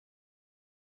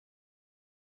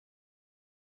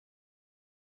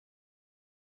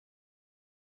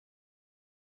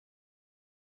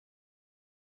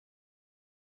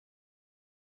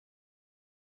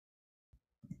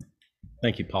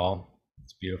Thank you, Paul.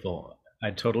 It's beautiful.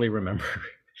 I totally remember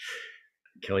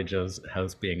Kelly Joe's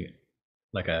house being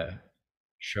like a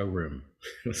showroom.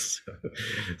 It was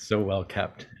so well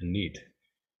kept and neat.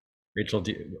 Rachel,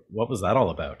 what was that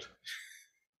all about?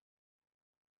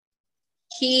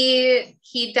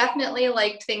 He definitely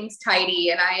liked things tidy,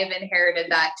 and I have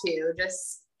inherited that too.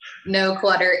 Just no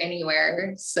clutter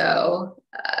anywhere. So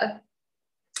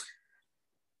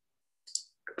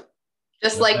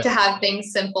just like to have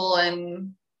things simple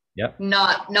and Yep,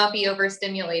 not be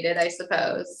overstimulated, I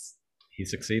suppose. he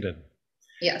succeeded.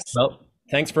 Yes. Well,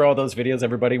 thanks for all those videos,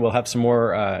 everybody. We'll have some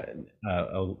more a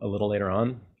little later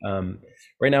on.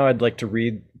 Right now, I'd like to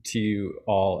read to you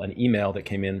all an email that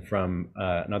came in from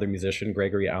another musician,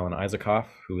 Gregory Alan Isaacoff,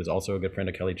 who is also a good friend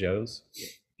of Kelly Joe's.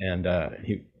 And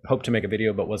he hoped to make a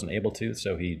video but wasn't able to,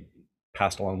 so he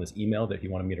passed along this email that he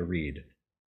wanted me to read.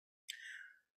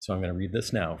 So I'm going to read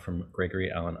this now from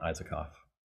Gregory Alan Isaacoff.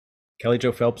 Kelly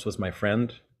Joe Phelps was my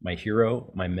friend, my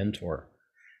hero, my mentor.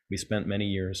 We spent many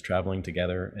years traveling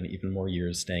together and even more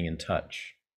years staying in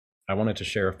touch. I wanted to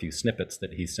share a few snippets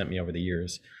that he sent me over the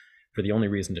years for the only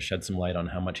reason to shed some light on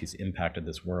how much he's impacted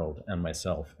this world and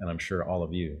myself, and I'm sure all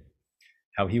of you.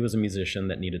 How he was a musician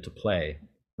that needed to play,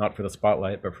 not for the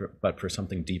spotlight, but for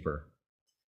something deeper.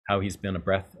 How he's been a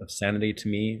breath of sanity to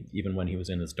me, even when he was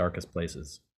in his darkest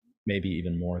places. Maybe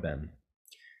even more then.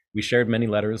 We shared many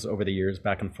letters over the years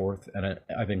back and forth, and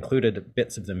I've included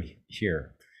bits of them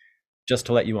here, just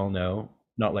to let you all know,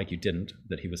 not like you didn't,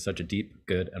 that he was such a deep,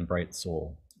 good, and bright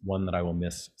soul, one that I will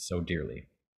miss so dearly.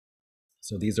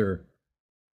 So these are,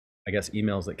 I guess,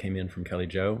 emails that came in from Kelly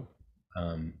Joe,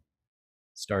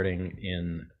 starting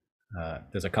in,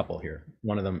 there's a couple here.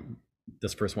 One of them,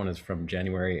 this first one is from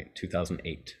January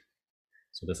 2008.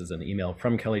 So this is an email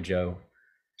from Kelly Joe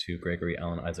to Gregory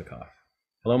Alan Isaacoff.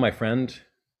 Hello, my friend.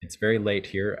 It's very late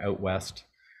here out west,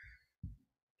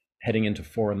 heading into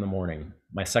 4 in the morning.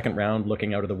 My second round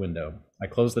looking out of the window. I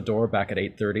closed the door back at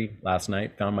 8:30 last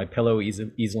night, found my pillow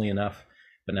easily enough,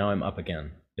 but now I'm up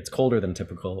again. It's colder than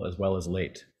typical as well as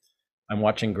late. I'm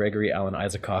watching Gregory Alan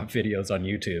Isaacoff videos on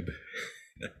YouTube.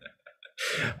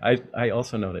 I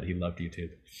also know that he loved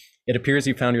YouTube. It appears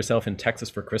you found yourself in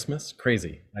Texas for Christmas.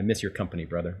 Crazy. I miss your company,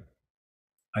 brother.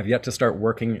 I've yet to start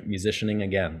working musicianing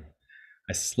again.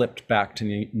 I slipped back to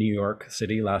New York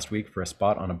City last week for a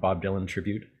spot on a Bob Dylan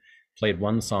tribute. Played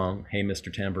one song, Hey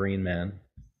Mr. Tambourine Man.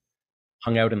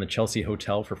 Hung out in the Chelsea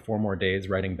Hotel for 4 more days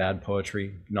writing bad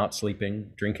poetry, not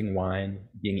sleeping, drinking wine,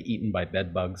 being eaten by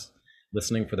bed bugs,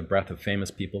 listening for the breath of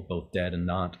famous people, both dead and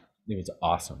not. It was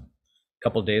awesome. A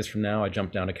couple days from now, I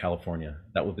jump down to California.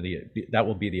 That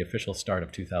will be the official start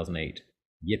of 2008.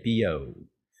 Yippee-yo.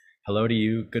 Hello to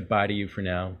you, goodbye to you for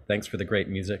now. Thanks for the great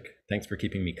music. Thanks for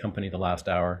keeping me company the last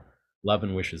hour. Love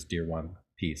and wishes, dear one.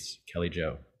 Peace, Kelly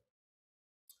Joe.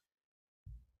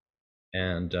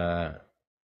 And I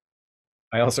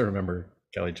also remember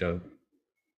Kelly Joe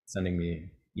sending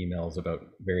me emails about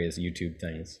various YouTube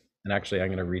things. And actually, I'm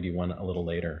going to read you one a little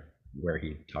later where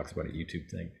he talks about a YouTube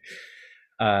thing.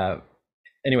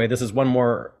 Anyway, this is one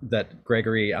more that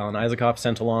Gregory Alan Isaacoff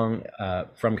sent along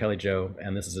from Kelly Joe,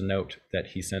 and this is a note that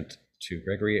he sent to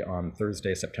Gregory on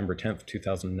Thursday, September 10th,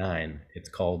 2009. It's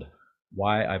called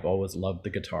Why I've Always Loved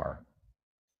the Guitar.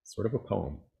 Sort of a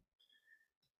poem.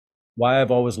 Why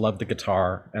I've always loved the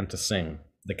guitar and to sing,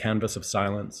 the canvas of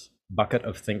silence, bucket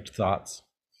of thinked thoughts.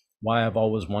 Why I've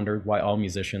always wondered why all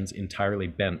musicians entirely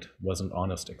bent wasn't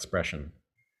honest expression.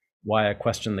 Why I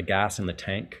question the gas in the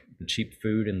tank, the cheap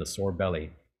food in the sore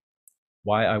belly.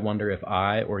 Why I wonder if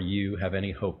I or you have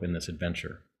any hope in this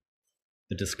adventure.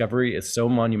 The discovery is so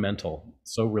monumental,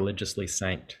 so religiously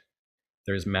sanct.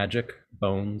 There's magic,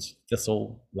 bones,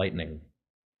 thistle, lightning.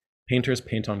 Painters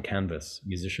paint on canvas,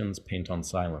 musicians paint on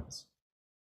silence.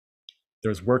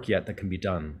 There's work yet that can be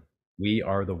done. We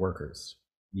are the workers.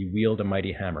 You wield a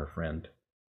mighty hammer, friend.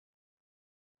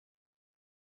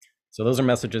 So those are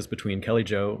messages between Kelly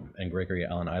Joe and Gregory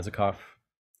Alan Isaacoff.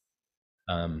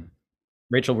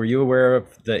 Rachel, were you aware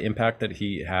of the impact that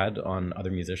he had on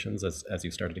other musicians as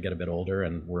you started to get a bit older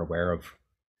and were aware of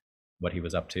what he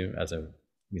was up to as a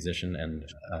musician and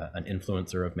an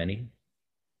influencer of many?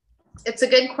 It's a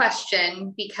good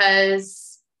question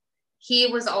because he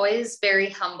was always very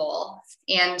humble.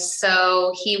 And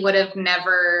so he would have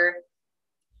never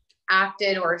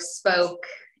acted or spoke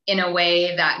in a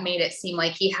way that made it seem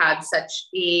like he had such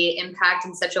a impact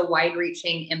and such a wide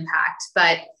reaching impact.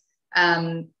 But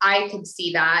I could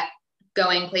see that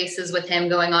going places with him,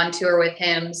 going on tour with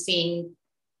him, seeing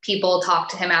people talk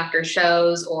to him after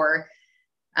shows or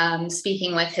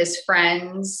speaking with his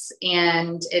friends.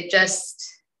 And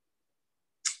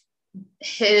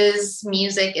his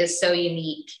music is so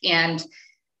unique, and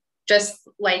just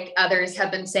like others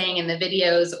have been saying in the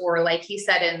videos, or like he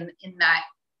said in that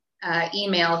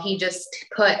email, he just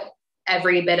put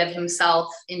every bit of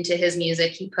himself into his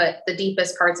music. He put the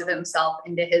deepest parts of himself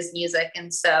into his music.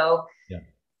 And so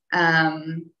Yeah.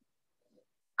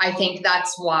 I think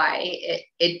that's why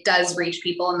it does reach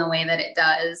people in the way that it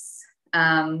does.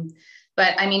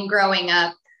 But I mean, growing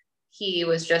up, he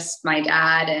was just my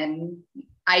dad, and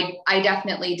I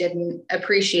definitely didn't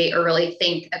appreciate or really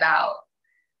think about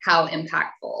how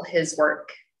impactful his work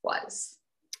was.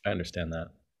 I understand that.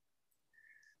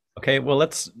 Okay, well,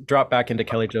 let's drop back into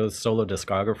Kelly Joe's solo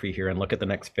discography here and look at the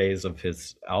next phase of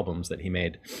his albums that he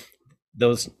made.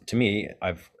 Those, to me,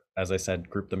 I've, as I said,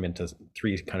 grouped them into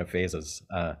three kind of phases.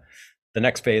 The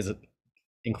next phase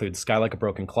includes Sky Like a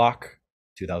Broken Clock,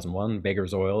 2001,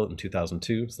 Beggar's Oil in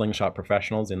 2002, Slingshot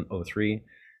Professionals in 2003,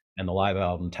 and the live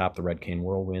album Tap the Red Cane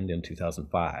Whirlwind in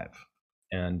 2005.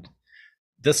 And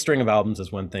this string of albums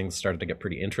is when things started to get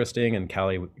pretty interesting, and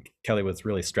Kelly was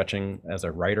really stretching as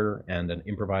a writer and an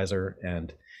improviser,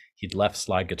 and he'd left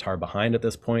slide guitar behind at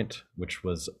this point, which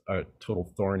was a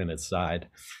total thorn in his side,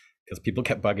 because people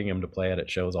kept bugging him to play it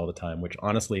at shows all the time, which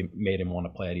honestly made him want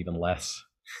to play it even less.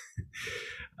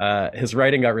 His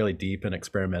writing got really deep and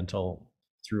experimental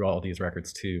through all these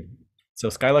records too. So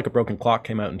Sky Like a Broken Clock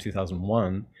came out in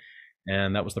 2001,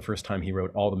 and that was the first time he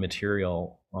wrote all the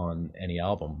material on any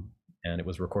album. And it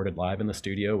was recorded live in the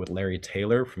studio with Larry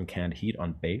Taylor from Canned Heat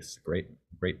on bass, great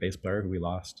bass player who we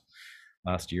lost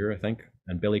last year, I think,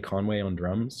 and Billy Conway on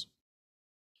drums.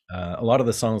 A lot of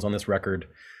the songs on this record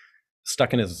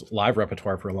stuck in his live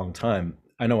repertoire for a long time.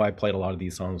 I know I played a lot of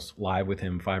these songs live with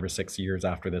him 5 or 6 years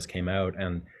after this came out,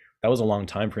 and that was a long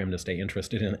time for him to stay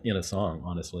interested in a song,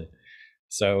 honestly.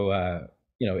 So,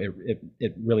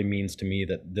 it really means to me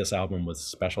that this album was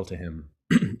special to him.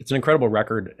 It's an incredible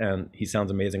record, and he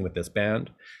sounds amazing with this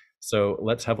band. So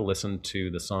let's have a listen to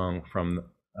the song from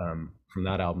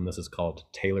that album. This is called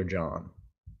Taylor John.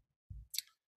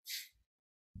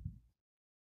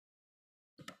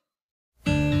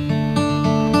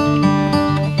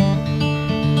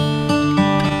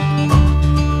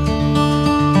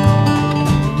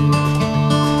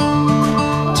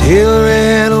 Taylor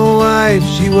had a wife,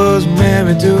 she was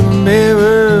married to the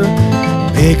mirror.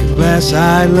 Make a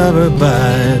glass-eyed lover by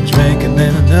a drink and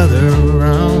then another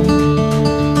round.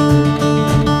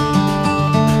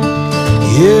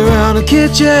 Here on the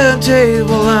kitchen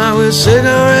table, I with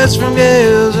cigarettes from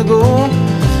years ago.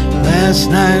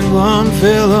 Last night one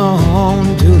fell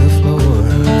onto the floor.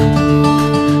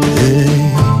 Hey,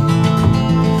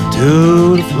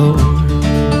 to the floor.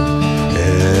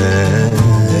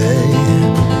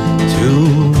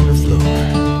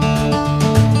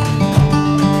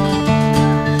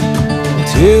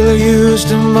 Taylor used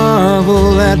to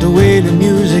marvel at the way the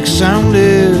music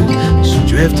sounded. She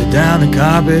drifted down the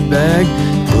carpet bag,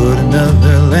 put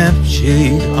another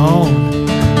lampshade on.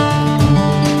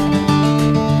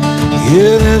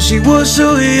 Yeah, then she was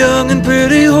so young and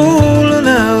pretty, holding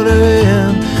out her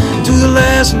hand to the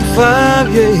lasting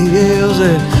 5 years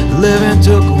that living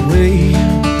took away.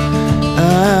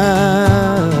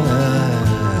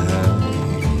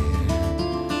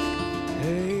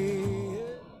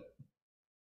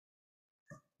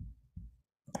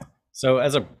 So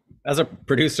as a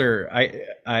producer,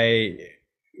 I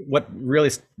what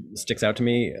really sticks out to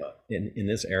me in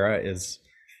this era is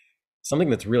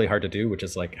something that's really hard to do, which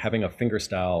is like having a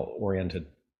fingerstyle oriented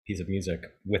piece of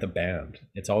music with a band.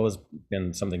 It's always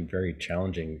been something very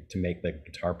challenging to make the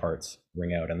guitar parts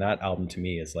ring out, and that album to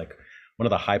me is like one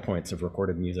of the high points of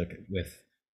recorded music, with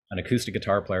an acoustic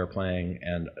guitar player playing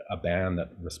and a band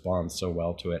that responds so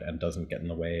well to it and doesn't get in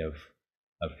the way of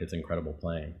his incredible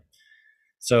playing.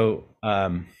 So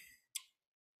the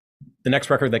next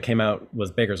record that came out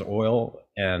was Beggar's Oil,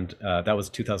 and that was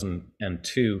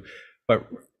 2002. But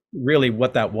really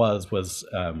what that was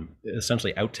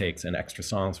essentially outtakes and extra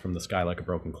songs from the Sky Like a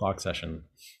Broken Clock session.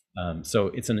 So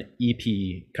it's an EP,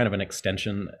 kind of an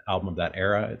extension album of that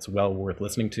era. It's well worth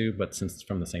listening to, but since it's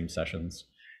from the same sessions,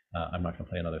 I'm not going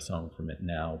to play another song from it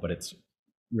now, but it's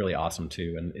really awesome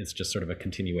too. And it's just sort of a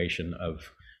continuation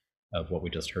of what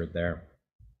we just heard there.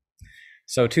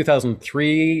 So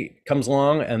 2003 comes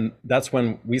along, and that's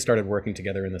when we started working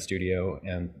together in the studio,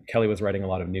 and Kelly was writing a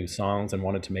lot of new songs and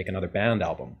wanted to make another band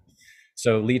album.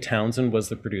 So Lee Townsend was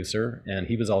the producer, and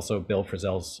he was also Bill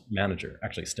Frisell's manager,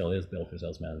 actually still is Bill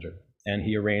Frisell's manager. And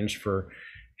he arranged for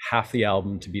half the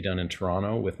album to be done in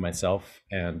Toronto with myself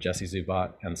and Jesse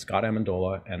Zubat and Scott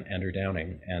Amendola and Andrew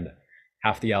Downing, and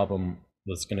half the album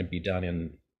was going to be done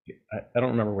in I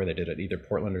don't remember where they did it, either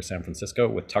Portland or San Francisco,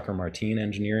 with Tucker Martine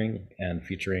engineering and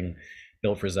featuring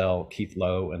Bill Frisell, Keith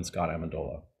Lowe, and Scott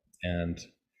Amendola. And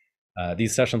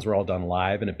these sessions were all done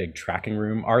live in a big tracking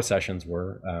room. Our sessions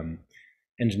were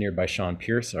engineered by Sean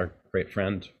Pierce, our great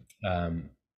friend,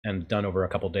 and done over a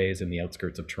couple days in the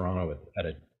outskirts of Toronto at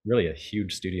really a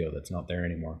huge studio that's not there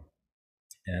anymore.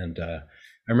 And I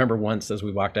remember once as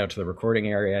we walked out to the recording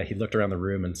area, he looked around the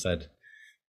room and said,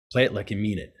 "Play it like you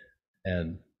mean it."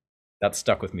 And that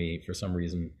stuck with me for some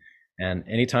reason. And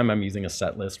anytime I'm using a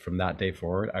set list from that day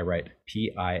forward, I write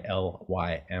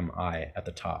PILYMI at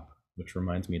the top, which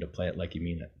reminds me to play it like you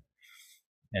mean it.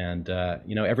 And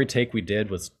every take we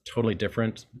did was totally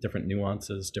different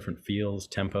nuances, different feels,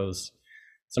 tempos.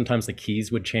 Sometimes the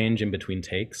keys would change in between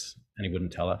takes and he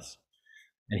wouldn't tell us.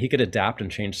 And he could adapt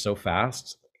and change so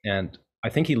fast. And I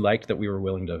think he liked that we were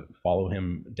willing to follow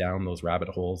him down those rabbit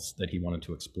holes that he wanted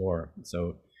to explore.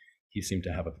 So he seemed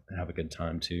to have a good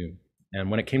time too.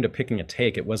 And when it came to picking a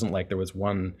take, it wasn't like there was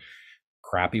one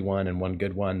crappy one and one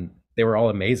good one. They were all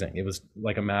amazing. It was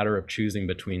like a matter of choosing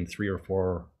between 3 or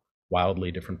 4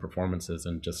 wildly different performances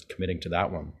and just committing to that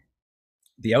one.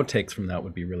 The outtakes from that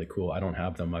would be really cool. I don't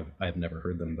have them. I've never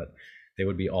heard them, but they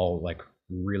would be all like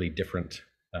really different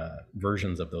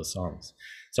versions of those songs.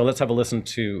 So let's have a listen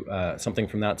to something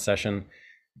from that session.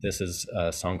 This is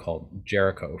a song called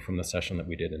Jericho from the session that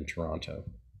we did in Toronto,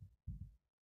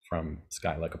 from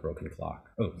Sky Like a Broken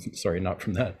Clock. Oh, sorry, not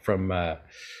from that, from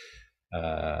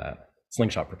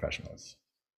Slingshot Professionals.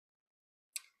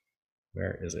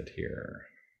 Where is it here?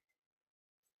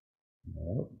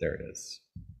 Oh, there it is.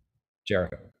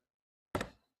 Jericho.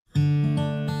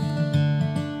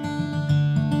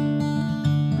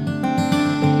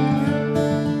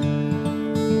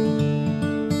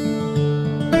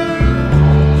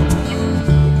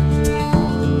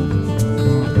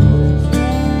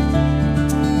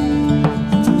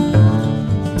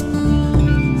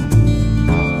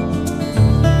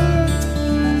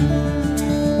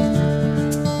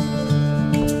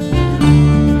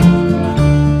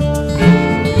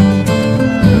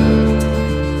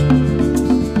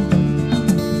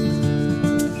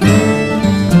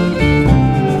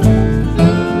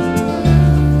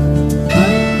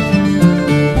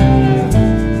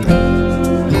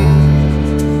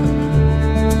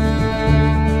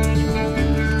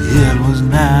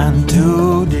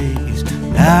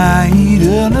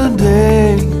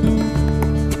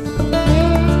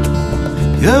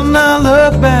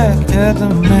 At the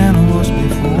man who was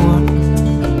before,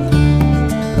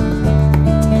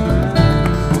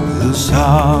 the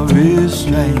sorry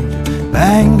stranger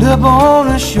banged up on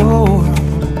the shore.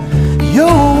 Your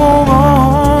warm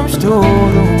arms tore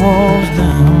the walls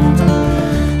down.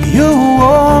 Your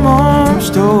warm arms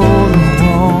tore the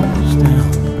walls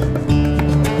down.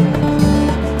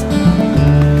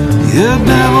 The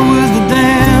devil was the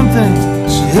damn thing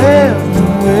sailed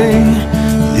away.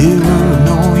 They were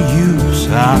no use,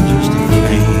 I'm just a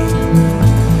flame.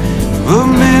 But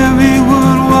Mary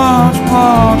would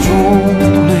watch old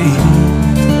lady,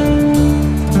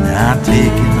 not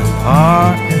taking a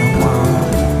part in the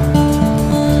world.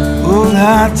 Oh,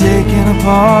 not taking a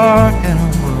part in the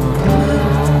world.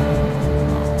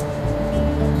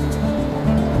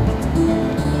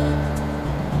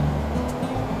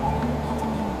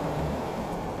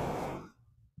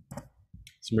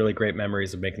 Some really great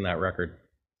memories of making that record.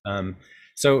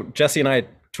 So Jesse and I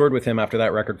toured with him after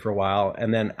that record for a while,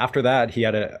 and then after that he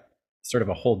had a sort of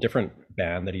a whole different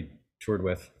band that he toured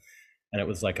with, and it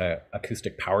was like a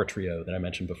acoustic power trio that I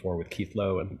mentioned before with Keith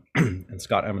Lowe and and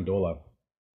Scott Amendola.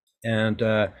 And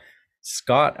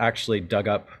Scott actually dug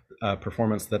up a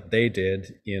performance that they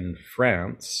did in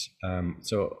France.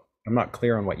 So I'm not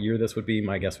clear on what year this would be.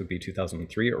 My guess would be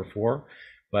 2003 or 4,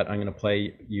 but I'm going to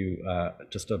play you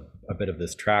just a bit of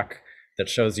this track that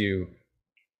shows you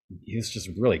he's just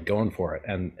really going for it.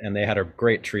 And they had a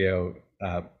great trio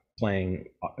playing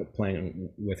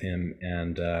with him,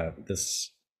 and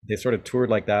they sort of toured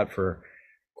like that for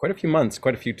quite a few months,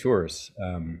 quite a few tours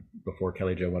before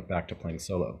Kelly Joe went back to playing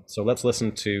solo. So let's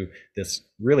listen to this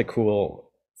really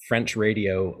cool French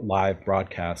radio live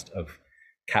broadcast of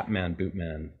Capman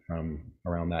Bootman from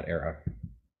around that era.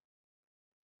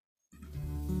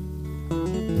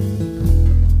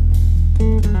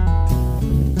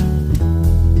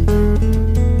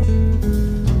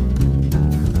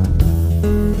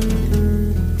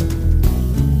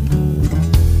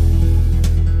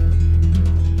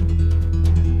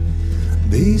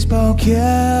 Baseball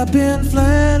cap and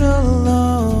flannel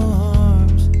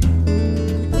arms,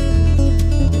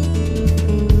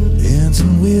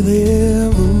 dancing with their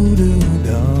voodoo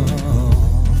doll.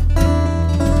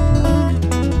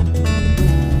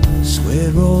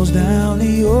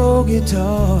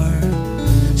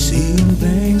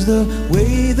 the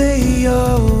way they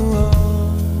are.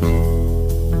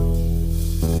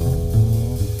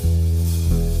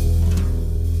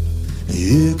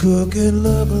 He crooked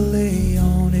lovely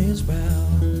on his brow,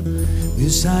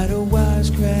 beside a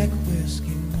wisecrack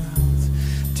whiskey mouth.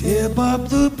 Tip up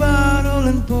the bottle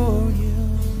and pour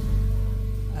him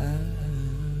out.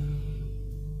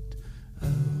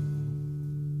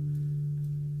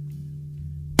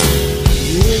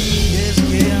 Here he is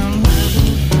again.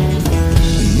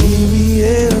 Here he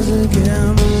is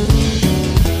again.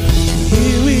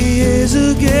 Here he is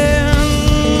again.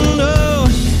 Oh,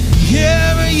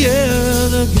 here he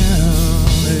is again.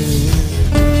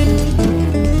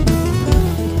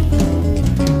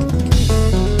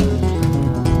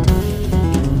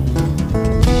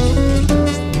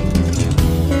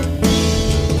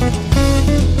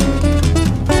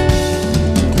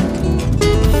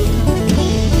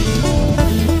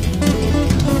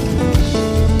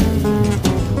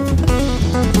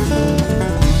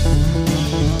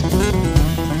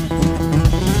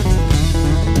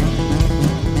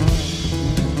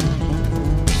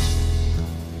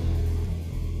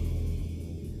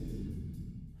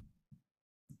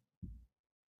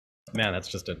 Man, that's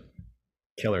just a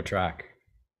killer track.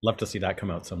 Love to see that come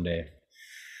out someday.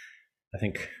 I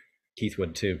think Keith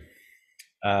would too.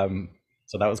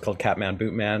 So that was called Catman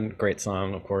Bootman. Great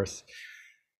song, of course.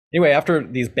 Anyway, after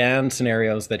these band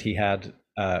scenarios that he had,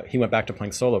 he went back to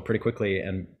playing solo pretty quickly,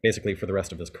 and basically for the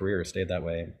rest of his career stayed that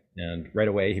way. And right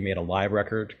away, he made a live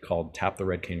record called Tap the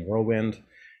Red Cane Whirlwind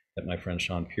that my friend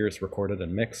Sean Pierce recorded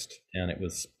and mixed. And it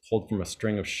was pulled from a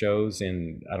string of shows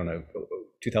in, I don't know,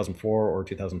 2004 or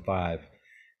 2005.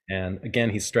 And again,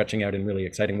 he's stretching out in really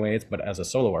exciting ways, but as a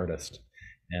solo artist.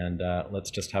 And let's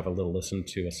just have a little listen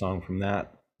to a song from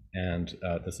that. And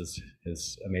this is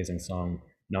his amazing song,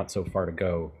 Not So Far to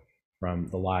Go, from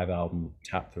the live album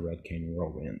Tap the Red Cane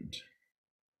Whirlwind.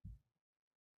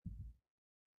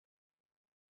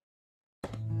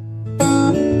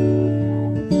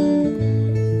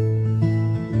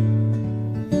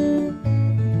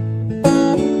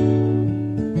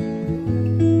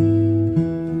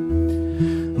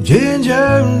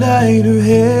 Ginger dyed her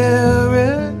hair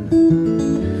red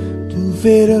to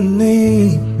fit her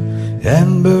name,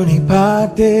 and Bernie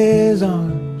parked his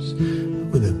arms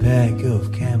with a pack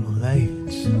of Camel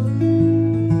Lights.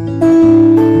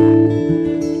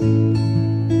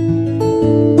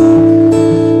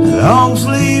 Long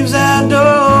sleeves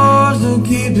outdoors to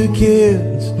keep the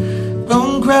kids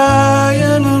from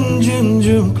crying, and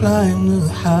Ginger climbed the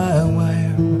high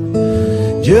wire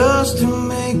just to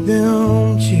make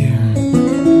them cheer.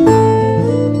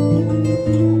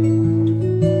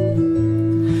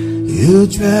 The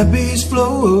trapeze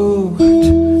float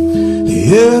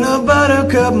in a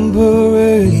buttercup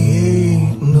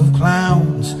parade of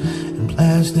clowns and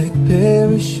plastic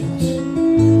parachutes,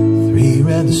 3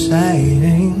 read the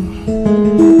siding.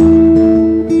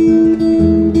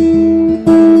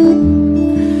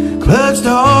 Clutch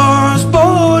doors,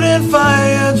 boat and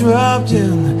fire dropped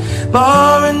in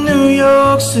bar in New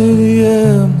York City,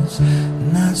 and it's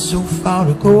not so far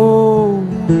to go.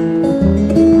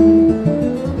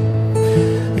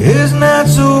 It's not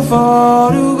so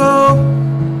far to go,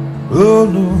 oh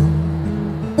no.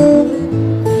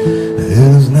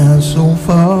 It's not so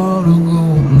far to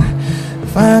go.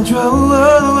 Find trouble,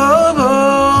 no, no,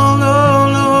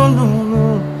 no,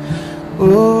 no.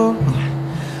 Oh,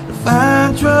 to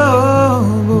find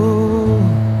trouble.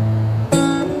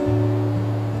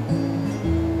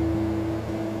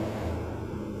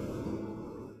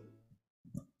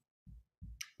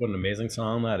 What an amazing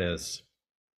song that is.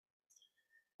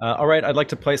 All right, I'd like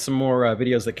to play some more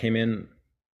videos that came in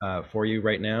for you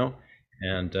right now,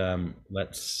 and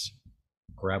let's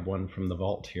grab one from the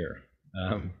vault here.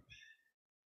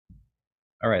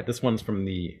 All right, this one's from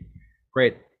the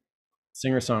great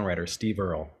singer-songwriter Steve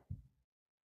Earle.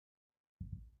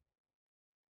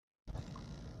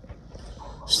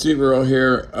 Steve Earle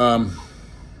here.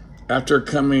 After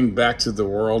coming back to the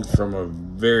world from a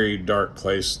very dark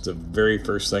place, the very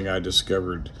first thing I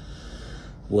discovered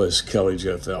was Kelly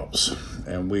Joe Phelps,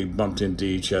 and we bumped into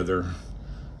each other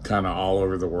kind of all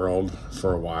over the world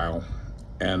for a while.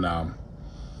 And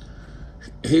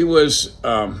he was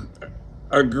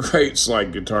a great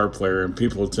slide guitar player, and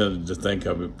people tended to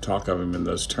talk of him in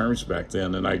those terms back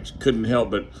then, and I couldn't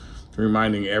help but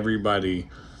reminding everybody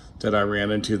that I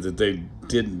ran into that they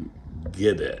didn't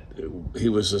get it. He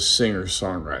was a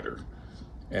singer-songwriter,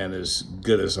 and as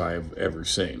good as I've ever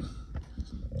seen.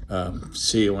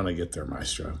 See you when I get there,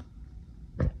 Maestro.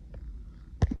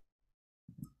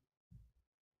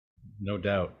 No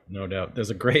doubt, no doubt. There's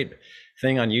a great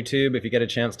thing on YouTube if you get a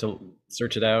chance to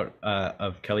search it out,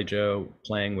 of Kelly Joe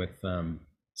playing with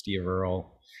Steve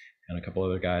Earle and a couple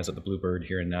other guys at the Bluebird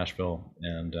here in Nashville,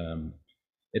 and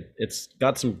it's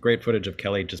got some great footage of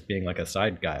Kelly just being like a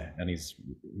side guy, and he's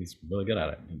really good at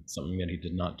it. It's something that he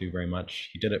did not do very much.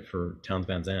 He did it for Townes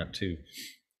Van Zandt too.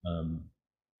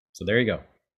 So there you go,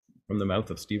 from the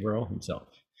mouth of Steve Earle himself.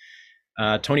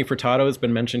 Tony Furtado has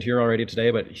been mentioned here already today,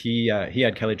 but he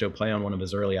had Kelly Joe play on one of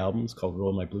his early albums called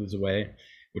Roll My Blues Away,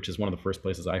 which is one of the first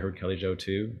places I heard Kelly Joe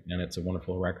too, and it's a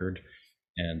wonderful record.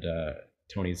 And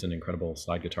Tony's an incredible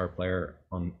slide guitar player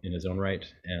in his own right,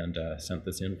 and sent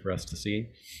this in for us to see.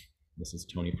 This is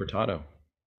Tony Furtado.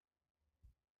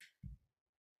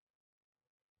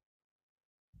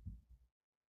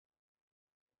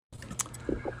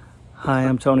 Hi,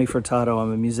 I'm Tony Furtado.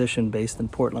 I'm a musician based in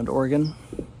Portland, Oregon.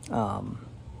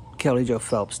 Kelly Joe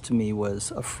Phelps to me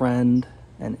was a friend,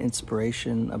 an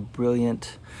inspiration, a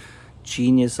brilliant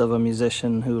genius of a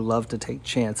musician who loved to take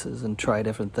chances and try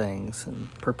different things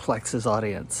and perplex his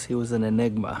audience. He was an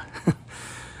enigma.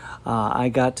 I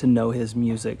got to know his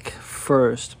music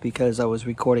first because I was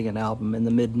recording an album in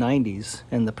the mid-90s,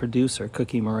 and the producer,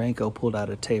 Cookie Marenko, pulled out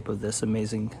a tape of this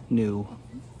amazing new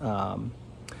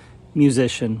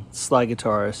musician, slide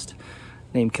guitarist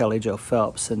named Kelly Joe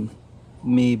Phelps. And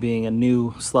me being a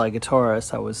new slide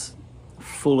guitarist, I was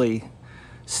fully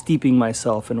steeping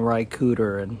myself in Ry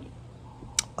Cooder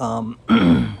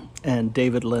and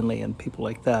David Lindley and people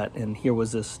like that. And here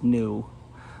was this new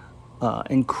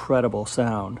incredible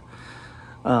sound.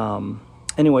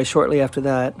 Anyway, shortly after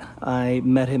that, I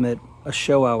met him at a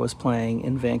show I was playing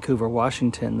in Vancouver,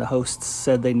 Washington. The hosts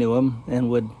said they knew him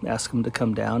and would ask him to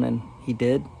come down, and he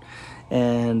did.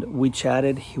 And we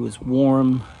chatted. He was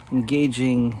warm,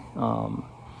 engaging,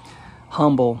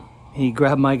 humble. He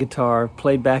grabbed my guitar,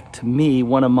 played back to me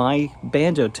one of my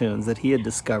banjo tunes that he had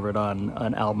discovered on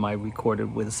an album I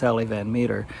recorded with Sally Van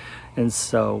Meter. And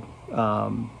so,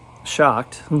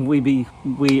 shocked,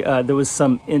 there was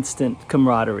some instant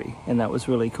camaraderie, and that was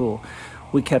really cool.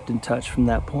 We kept in touch from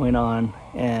that point on,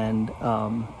 and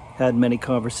had many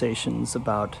conversations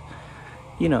about,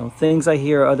 you know, things I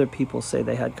hear other people say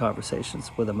they had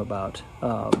conversations with him about.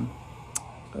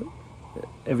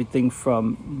 Everything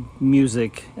from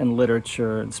music and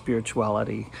literature and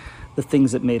spirituality, the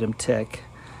things that made him tick,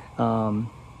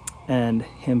 and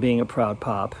him being a proud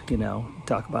pop, you know,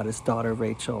 talk about his daughter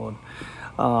Rachel.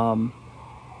 And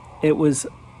it was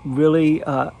really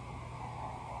a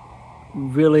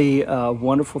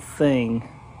wonderful thing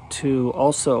to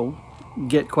also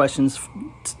get questions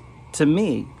to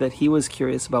me that he was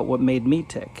curious about what made me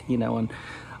tick, you know. And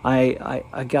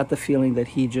I got the feeling that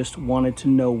he just wanted to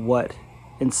know what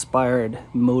inspired,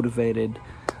 motivated,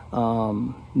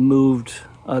 moved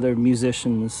other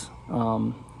musicians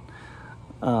to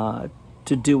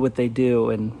do what they do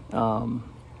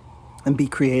and be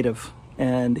creative.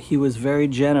 And he was very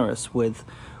generous with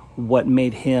what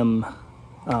made him,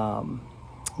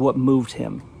 what moved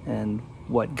him and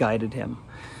what guided him.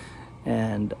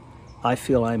 And I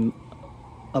feel I'm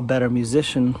a better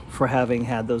musician for having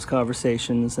had those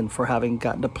conversations and for having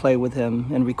gotten to play with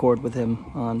him and record with him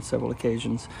on several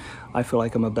occasions. I feel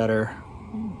like I'm a better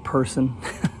person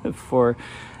for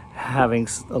having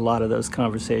a lot of those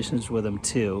conversations with him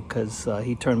too, because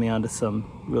he turned me on to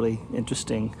some really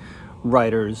interesting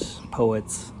writers,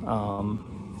 poets,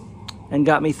 and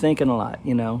got me thinking a lot,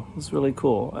 you know. It was really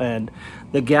cool. And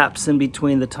the gaps in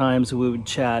between the times we would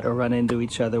chat or run into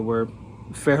each other were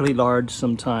fairly large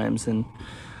sometimes, and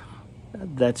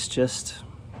that's just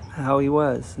how he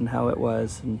was and how it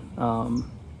was. And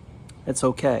it's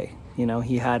okay, you know.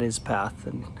 He had his path,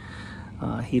 and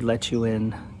he let you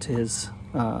in to his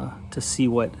to see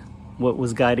what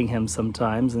was guiding him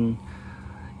sometimes, and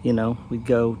you know, we'd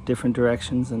go different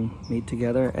directions and meet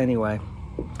together. Anyway,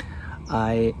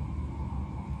 I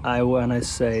want to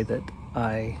say that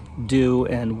I do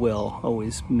and will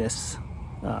always miss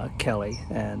Kelly,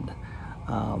 and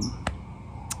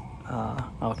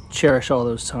I'll cherish all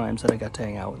those times that I got to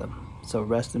hang out with him. So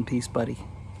rest in peace, buddy.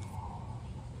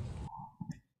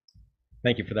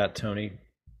 Thank you for that, Tony.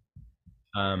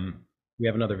 We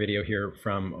have another video here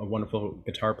from a wonderful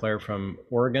guitar player from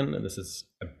Oregon, and this is,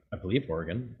 I believe,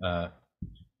 Oregon,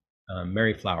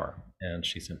 Mary Flower, and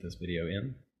she sent this video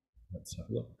in. Let's have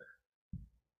a look.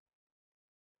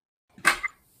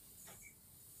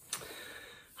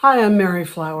 Hi, I'm Mary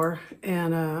Flower,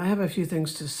 and I have a few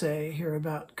things to say here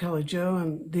about Kelly Joe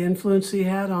and the influence he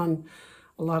had on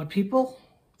a lot of people.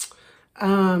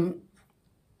 I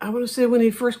want to say when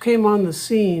he first came on the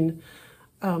scene,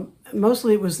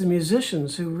 mostly it was the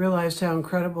musicians who realized how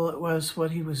incredible it was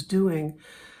what he was doing.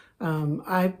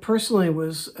 I personally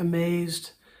was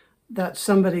amazed that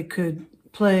somebody could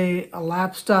play a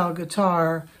lap style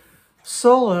guitar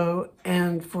solo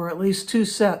and for at least 2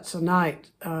 sets a night.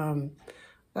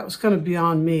 That was kind of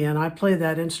beyond me, and I play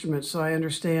that instrument, so I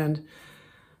understand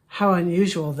how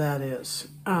unusual that is.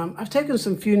 I've taken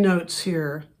some few notes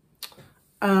here.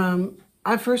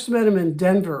 I first met him in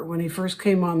Denver when he first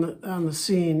came on the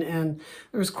scene, and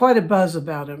there was quite a buzz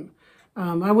about him.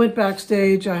 I went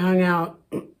backstage, I hung out,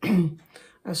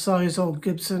 I saw his old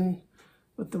Gibson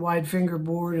with the wide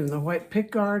fingerboard and the white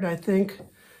pickguard, I think.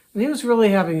 And he was really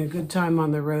having a good time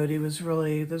on the road.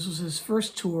 This was his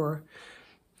first tour.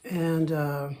 And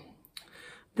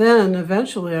then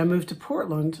eventually I moved to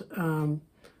Portland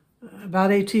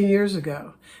about 18 years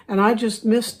ago. And I just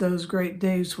missed those great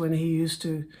days when he used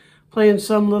to play in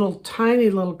some tiny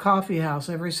little coffee house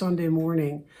every Sunday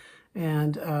morning.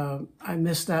 And I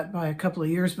missed that by a couple of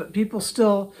years, but people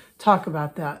still talk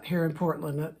about that here in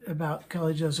Portland, about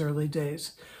Kelly Joe's early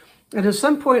days. And at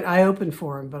some point I opened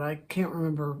for him, but I can't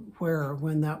remember where or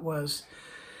when that was.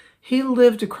 He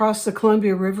lived across the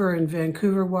Columbia River in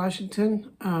Vancouver,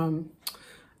 Washington,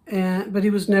 but he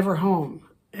was never home.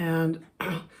 And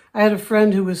I had a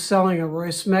friend who was selling a Roy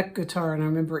Smeck guitar, and I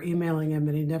remember emailing him,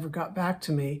 and he never got back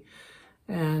to me.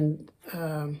 And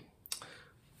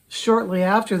shortly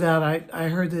after that, I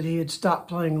heard that he had stopped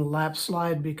playing the lap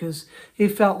slide because he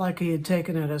felt like he had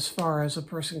taken it as far as a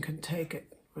person could take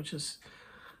it, which is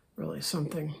really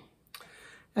something.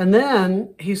 And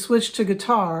then he switched to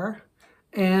guitar,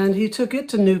 and he took it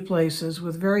to new places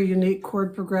with very unique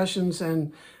chord progressions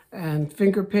and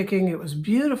finger picking. It was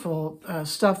beautiful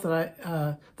stuff that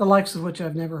the likes of which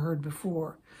I've never heard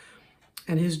before.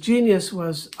 And his genius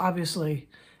was obviously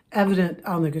evident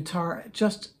on the guitar,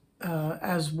 just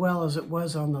as well as it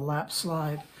was on the lap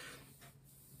slide.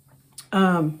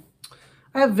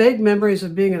 I have vague memories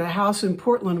of being at a house in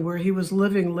Portland where he was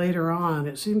living later on.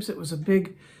 It seems it was a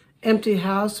big empty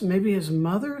house, maybe his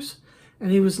mother's,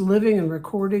 and he was living and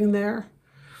recording there.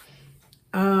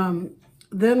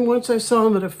 Then once I saw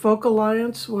him at a Folk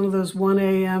Alliance, one of those 1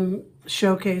 a.m.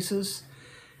 showcases,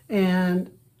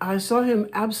 and I saw him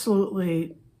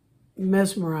absolutely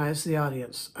mesmerize the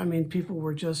audience. I mean, people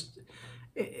were just,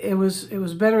 it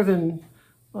was better than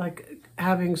like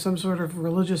having some sort of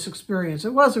religious experience.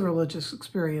 It was a religious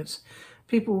experience.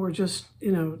 People were just,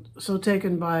 so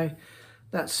taken by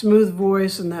that smooth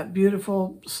voice and that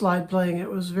beautiful slide playing. It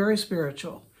was very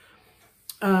spiritual.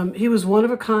 He was one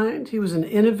of a kind. He was an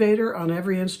innovator on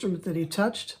every instrument that he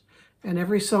touched and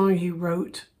every song he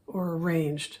wrote or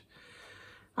arranged.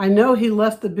 I know he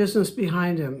left the business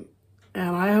behind him,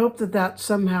 and I hope that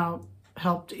somehow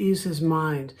helped ease his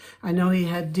mind. I know he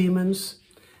had demons,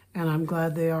 and I'm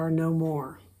glad they are no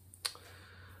more.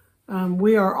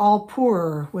 We are all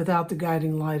poorer without the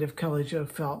guiding light of Kelly Joe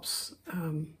Phelps.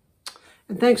 And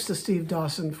thanks to Steve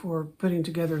Dawson for putting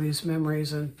together these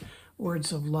memories and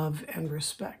words of love and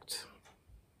respect.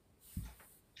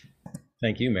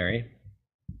 Thank you, Mary.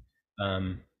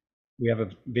 We have a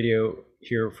video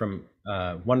here from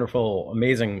a wonderful,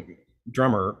 amazing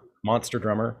drummer, monster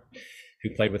drummer, who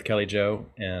played with Kelly Joe.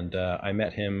 And I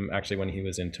met him actually when he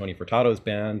was in Tony Furtado's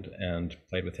band and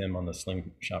played with him on the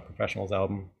Slingshot Professionals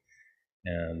album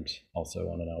and also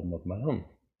on an album of my own.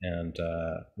 And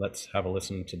let's have a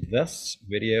listen to this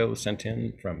video sent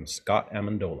in from Scott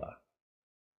Amendola.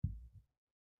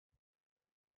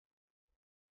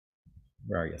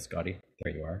 Where are you, Scotty?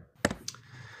 There you are.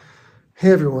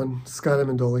 Hey everyone, Scott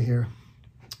Amendola here.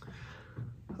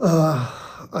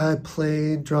 I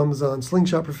played drums on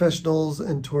Slingshot Professionals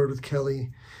and toured with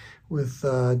Kelly with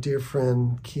dear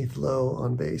friend Keith Lowe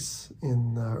on bass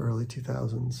in the early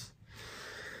 2000s.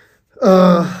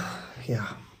 Yeah.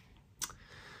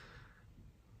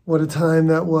 What a time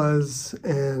that was,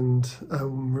 and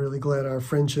I'm really glad our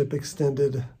friendship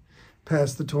extended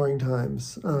past the touring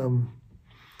times.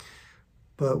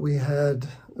 But we had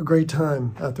a great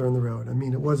time out there on the road. I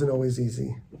mean, it wasn't always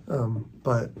easy,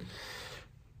 but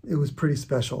it was pretty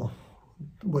special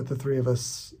what the three of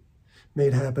us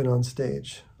made happen on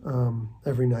stage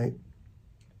every night.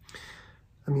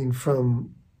 I mean,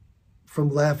 from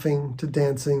laughing to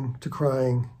dancing to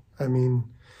crying. I mean,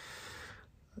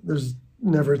 there's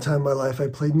never a time in my life I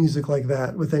played music like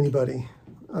that with anybody.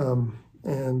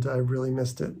 And I really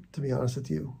missed it, to be honest with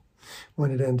you,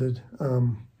 when it ended.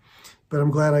 But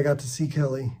I'm glad I got to see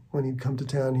Kelly when he'd come to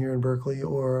town here in Berkeley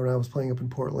or when I was playing up in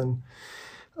Portland.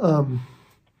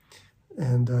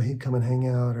 And he'd come and hang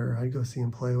out, or I'd go see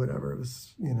him play, whatever. It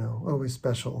was, always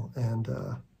special. And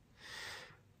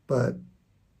but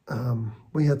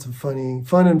we had some fun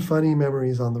and funny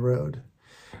memories on the road.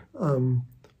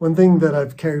 One thing that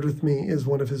I've carried with me is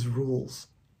one of his rules.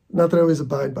 Not that I always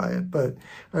abide by it, but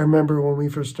I remember when we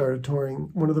first started touring,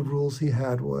 one of the rules he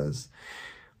had was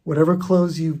whatever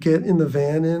clothes you get in the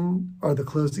van in are the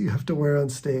clothes that you have to wear on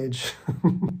stage.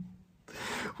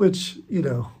 Which, you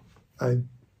know, I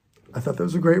thought that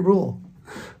was a great rule.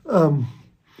 But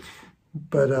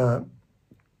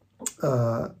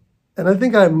and I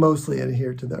think I mostly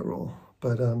adhered to that rule.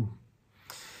 But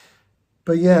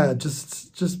yeah,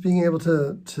 just being able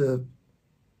to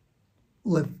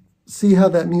see how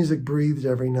that music breathed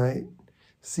every night,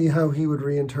 see how he would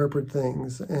reinterpret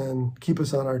things and keep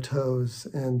us on our toes,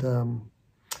 and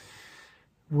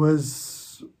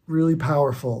was really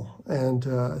powerful and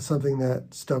something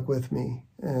that stuck with me.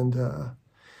 And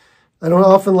I don't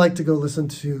often like to go listen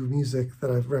to music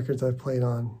that records I've played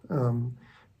on.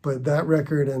 But that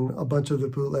record and a bunch of the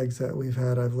bootlegs that we've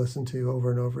had, I've listened to over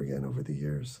and over again over the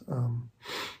years. And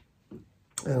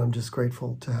I'm just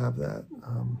grateful to have that.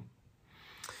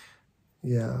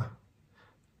 Yeah.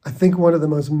 I think one of the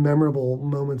most memorable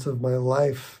moments of my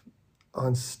life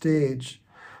on stage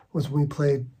was when we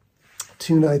played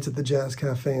 2 nights at the Jazz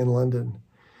Cafe in London.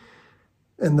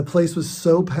 And the place was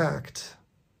so packed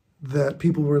that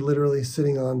people were literally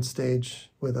sitting on stage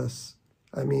with us.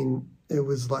 I mean, it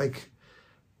was like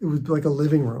a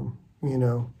living room, you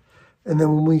know. And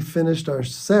then when we finished our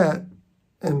set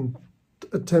and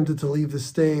attempted to leave the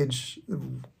stage,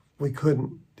 we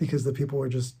couldn't because the people were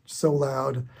just so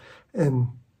loud and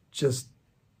just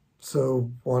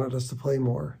so wanted us to play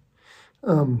more.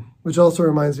 Which also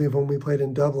reminds me of when we played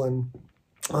in Dublin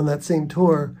on that same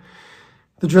tour.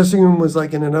 The dressing room was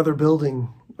like in another building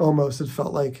almost, it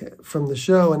felt like, from the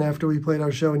show. And after we played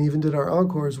our show and even did our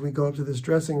encores, we go up to this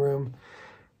dressing room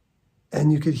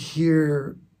and you could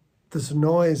hear this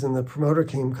noise, and the promoter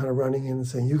came kind of running in and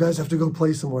saying, "You guys have to go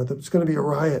play some more. It's going to be a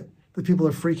riot. The people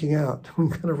are freaking out." We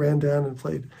kind of ran down and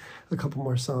played a couple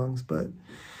more songs, but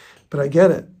I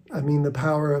get it. I mean, the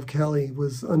power of Kelly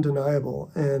was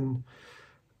undeniable, and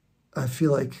I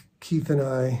feel like Keith and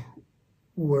I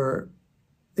were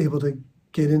able to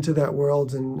get into that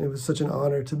world, and it was such an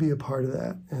honor to be a part of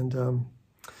that. And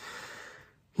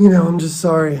you know, I'm just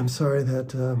sorry. I'm sorry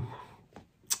that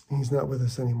he's not with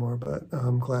us anymore, but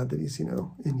I'm glad that he's, you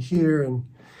know, in here and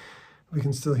we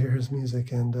can still hear his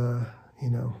music. And, you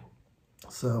know,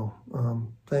 so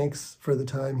thanks for the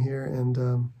time here.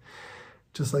 And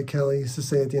just like Kelly used to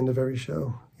say at the end of every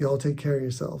show, you all take care of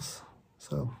yourselves.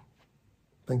 So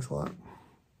thanks a lot.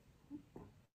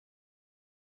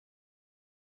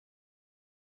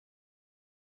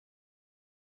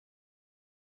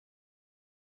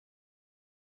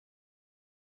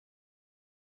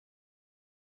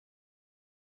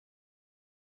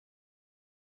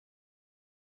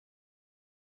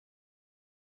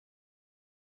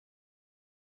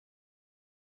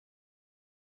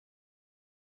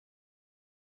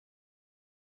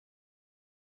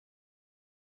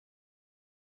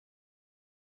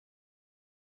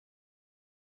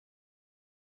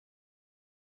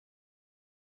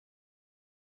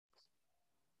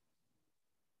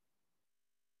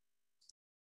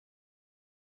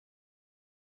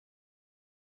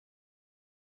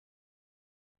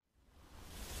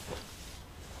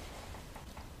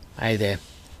 Hey there,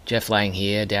 Jeff Lang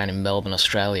here, down in Melbourne,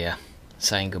 Australia,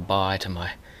 saying goodbye to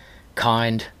my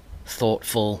kind,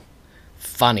 thoughtful,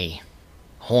 funny,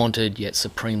 haunted yet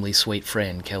supremely sweet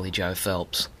friend, Kelly Joe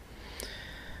Phelps.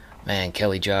 Man,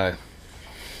 Kelly Joe,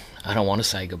 I don't want to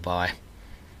say goodbye.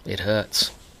 It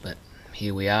hurts, but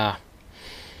here we are.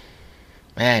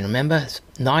 Man, remember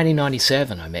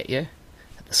 1997 I met you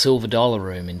at the Silver Dollar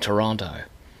Room in Toronto,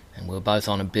 and we were both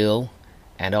on a bill,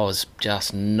 and I was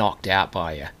just knocked out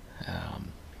by you.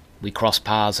 We crossed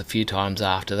paths a few times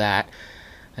after that,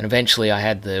 and eventually I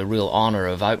had the real honour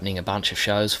of opening a bunch of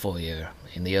shows for you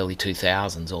in the early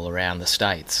 2000s all around the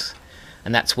States.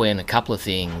 And that's when a couple of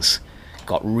things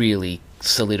got really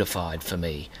solidified for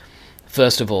me.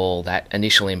 First of all, that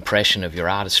initial impression of your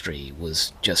artistry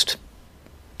was just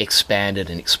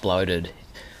expanded and exploded.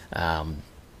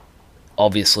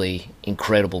 Obviously,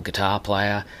 incredible guitar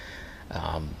player,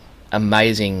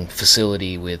 amazing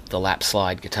facility with the lap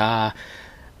slide guitar.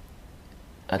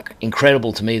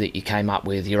 Incredible to me that you came up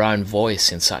with your own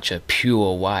voice in such a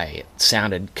pure way. It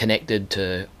sounded connected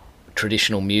to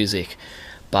traditional music,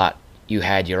 but you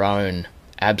had your own,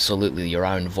 absolutely your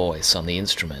own voice on the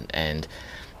instrument, and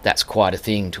that's quite a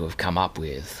thing to have come up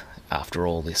with after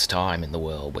all this time in the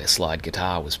world where slide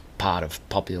guitar was part of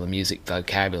popular music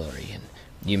vocabulary, and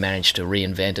you managed to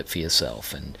reinvent it for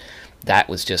yourself, and that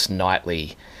was just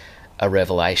nightly a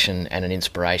revelation and an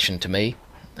inspiration to me.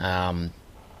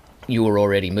 You were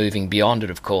already moving beyond it,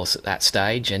 of course, at that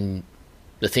stage, and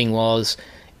the thing was,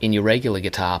 in your regular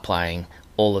guitar playing,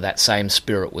 all of that same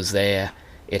spirit was there.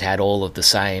 It had all of the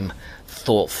same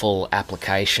thoughtful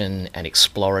application and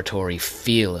exploratory,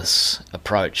 fearless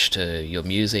approach to your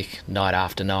music, night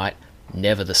after night,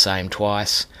 never the same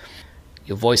twice.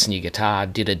 Your voice and your guitar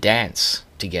did a dance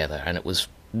together, and it was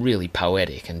really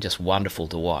poetic and just wonderful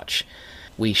to watch.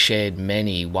 We shared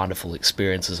many wonderful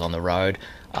experiences on the road,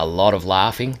 a lot of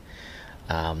laughing,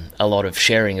 a lot of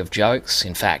sharing of jokes,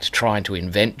 in fact trying to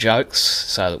invent jokes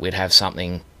so that we'd have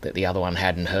something that the other one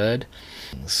hadn't heard.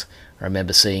 I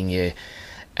remember seeing you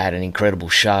at an incredible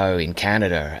show in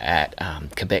Canada at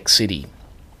Quebec City,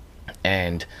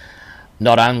 and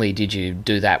not only did you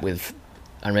do that with,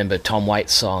 I remember Tom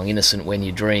Waits' song Innocent When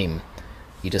You Dream,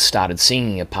 you just started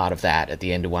singing a part of that at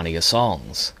the end of one of your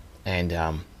songs, and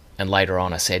later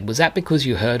on I said, was that because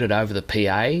you heard it over the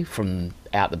PA from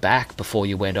out the back before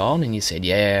you went on? And you said,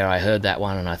 yeah, I heard that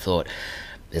one and I thought,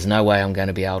 there's no way I'm going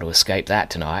to be able to escape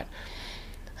that tonight.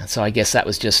 And so I guess that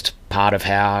was just part of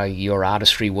how your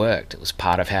artistry worked. It was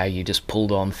part of how you just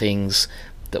pulled on things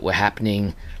that were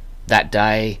happening that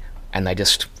day, and they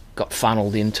just got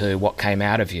funneled into what came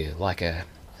out of you, like an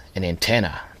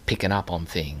antenna picking up on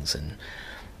things and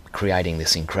creating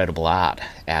this incredible art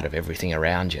out of everything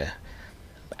around you.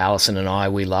 Alison and I,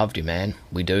 we loved you, man.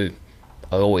 We do.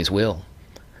 I always will.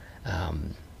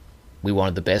 We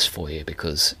wanted the best for you,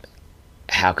 because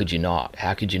how could you not?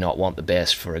 How could you not want the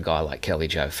best for a guy like Kelly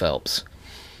Joe Phelps?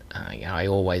 I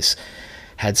always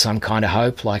had some kind of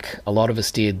hope, like a lot of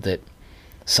us did, that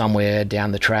somewhere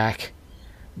down the track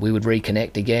we would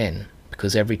reconnect again,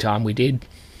 because every time we did,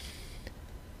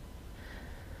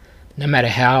 no matter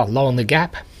how long the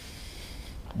gap,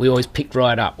 we always picked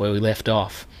right up where we left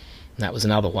off. And that was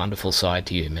another wonderful side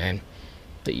to you, man,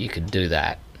 that you could do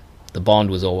that. The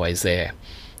bond was always there,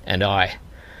 and I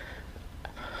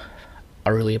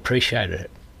really appreciated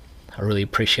it. I really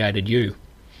appreciated you.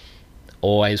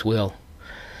 Always will.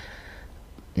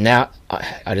 Now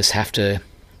I just have to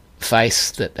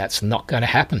face that that's not going to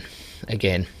happen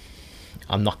again.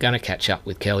 I'm not going to catch up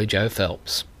with Kelly Joe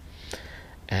Phelps,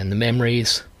 and the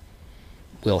memories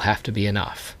will have to be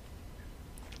enough.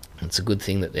 It's a good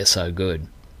thing that they're so good,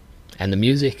 and the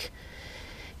music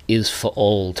is for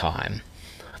all time,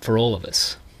 for all of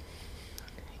us.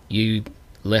 You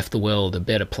left the world a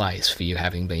better place for you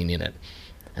having been in it,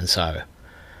 and so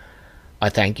I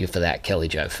thank you for that, Kelly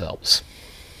Joe Phelps.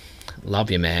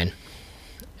 Love you, man,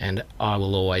 and I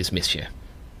will always miss you.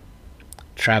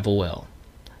 Travel well.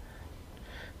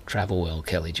 Travel well,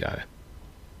 Kelly Joe.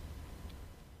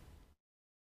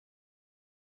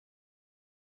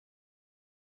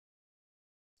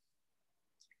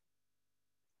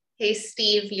 Hey,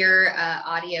 Steve, your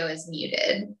audio is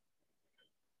muted.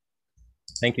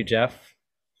 Thank you, Jeff.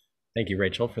 Thank you,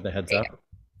 Rachel, for the heads up.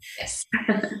 Yes.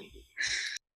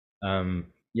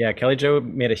 Yeah, Kelly Joe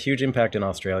made a huge impact in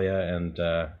Australia, and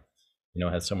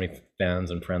has so many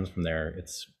fans and friends from there.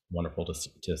 It's wonderful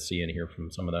to see and hear from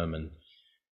some of them.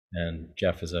 And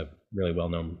Jeff is a really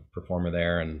well-known performer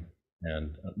there, and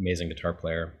amazing guitar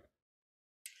player.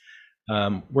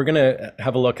 We're gonna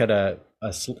have a look at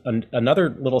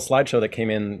another little slideshow that came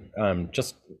in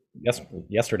just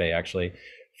yesterday, actually,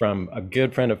 from a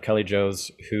good friend of Kelly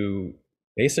Joe's, who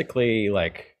basically,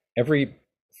 like, every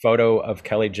photo of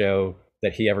Kelly Joe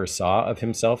that he ever saw of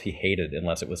himself, he hated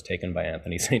unless it was taken by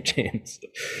Anthony St. James.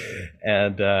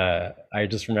 And I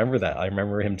just remember that. I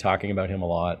remember him talking about him a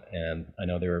lot, and I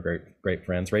know they were great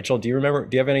friends. Rachel, do you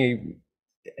have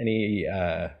any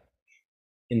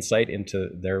insight into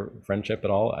their friendship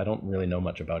at all? I don't really know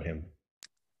much about him.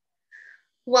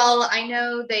 Well, I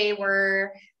know they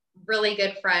were really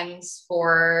good friends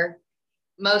for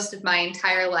most of my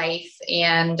entire life,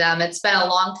 and it's been a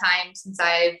long time since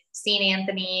I've seen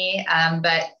Anthony,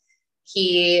 but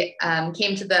he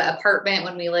came to the apartment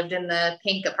when we lived in the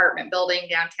pink apartment building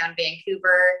downtown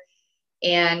Vancouver,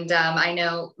 and I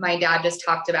know my dad just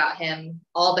talked about him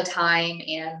all the time.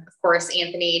 And of course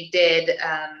Anthony did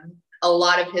a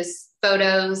lot of his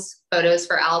photos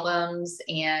for albums,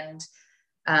 and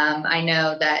I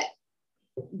know that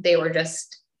they were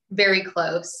just very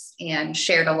close and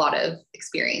shared a lot of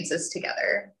experiences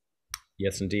together.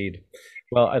 Yes, indeed.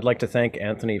 Well, I'd like to thank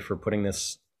Anthony for putting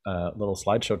this little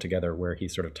slideshow together where he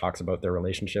sort of talks about their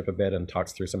relationship a bit and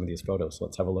talks through some of these photos. So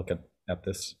let's have a look at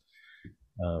this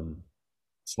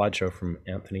slideshow from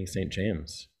Anthony St.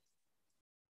 James.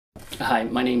 Hi,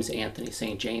 my name's Anthony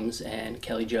St. James, and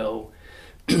Kelly Joe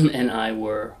and I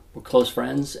were close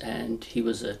friends, and he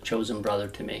was a chosen brother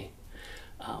to me.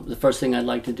 The first thing I'd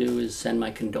like to do is send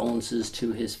my condolences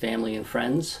to his family and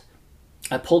friends.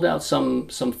 I pulled out some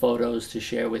photos to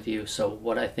share with you, so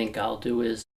what I think I'll do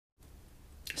is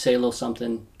say a little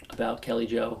something about Kelly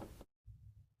Joe.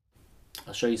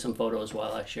 I'll show you some photos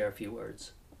while I share a few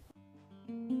words.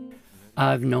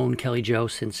 I've known Kelly Joe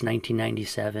since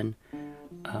 1997.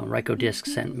 Ryko Disc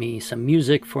sent me some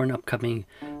music for an upcoming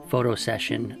photo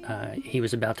session. He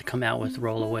was about to come out with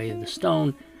Roll Away the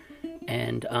Stone,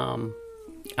 and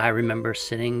I remember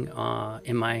sitting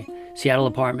in my Seattle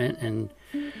apartment and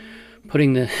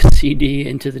putting the CD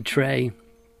into the tray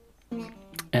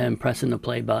and pressing the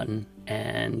play button,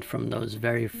 and from those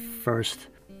very first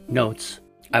notes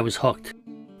I was hooked.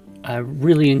 I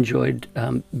really enjoyed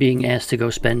being asked to go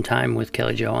spend time with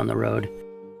Kelly Joe on the road.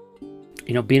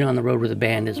 You know, being on the road with a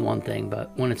band is one thing,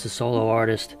 but when it's a solo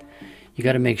artist, you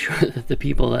got to make sure that the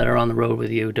people that are on the road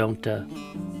with you don't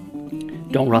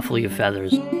ruffle your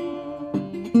feathers.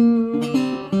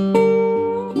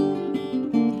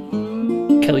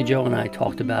 Kelly Joe and I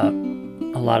talked about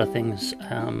a lot of things.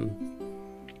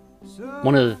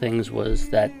 One of the things was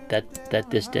that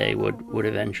this day would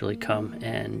eventually come,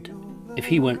 and if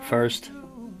he went first,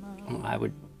 I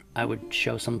would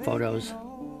show some photos,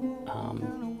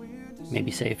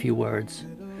 maybe say a few words.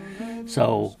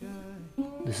 So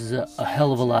this is a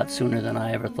hell of a lot sooner than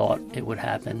I ever thought it would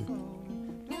happen.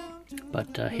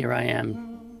 But here I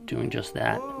am doing just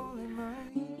that.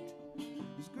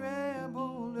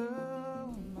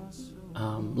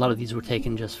 A lot of these were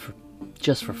taken just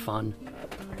for fun.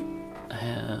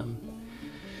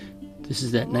 This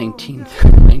is that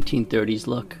 1930s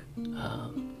look.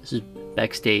 This is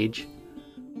backstage.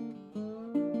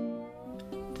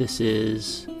 This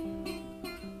is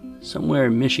somewhere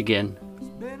in Michigan.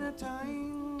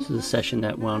 This is a session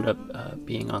that wound up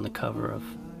being on the cover of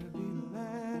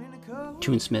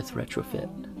Toonsmith Retrofit.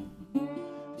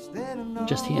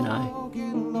 Just he and I.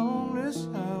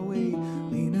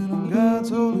 God's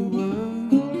holy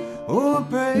word. Oh, I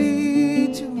pray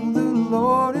to the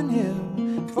Lord in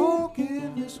heaven,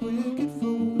 forgive this wicked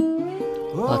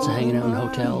fool. Lots of hanging out in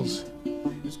hotels,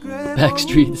 back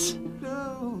streets.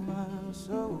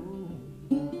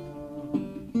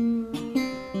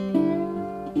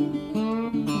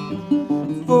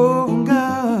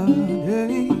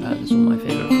 This is one of my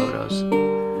favorite photos.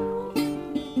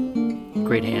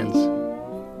 Great hands.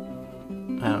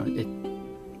 It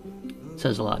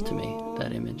says a lot to me,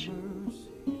 that image.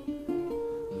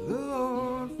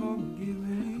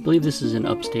 I believe this is in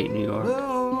upstate New York.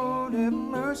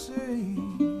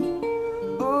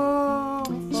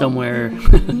 Somewhere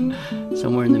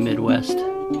in the Midwest.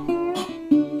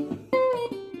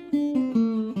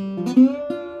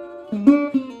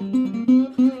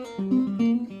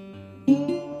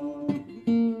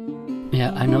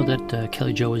 Yeah, I know that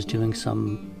Kelly Joe was doing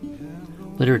some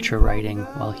literature writing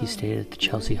while he stayed at the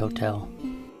Chelsea Hotel.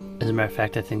 As a matter of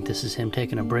fact, I think this is him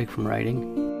taking a break from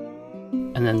writing.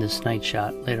 And then this night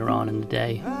shot later on in the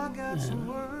day.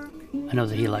 And I know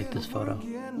that he liked this photo.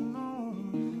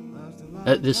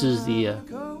 This is the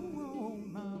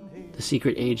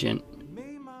secret agent,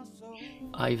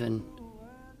 Ivan.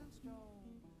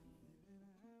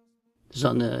 This is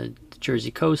on the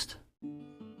Jersey coast.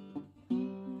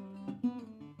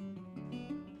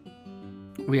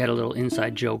 We had a little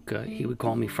inside joke. He would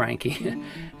call me Frankie,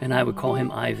 and I would call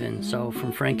him Ivan. So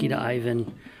from Frankie to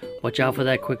Ivan, watch out for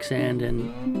that quicksand,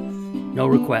 and no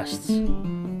requests.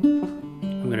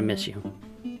 I'm gonna miss you.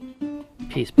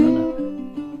 Peace, brother.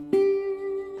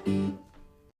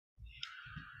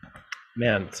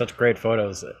 Man, such great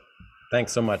photos.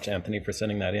 Thanks so much, Anthony, for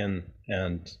sending that in.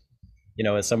 And, you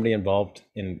know, as somebody involved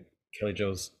in Kelly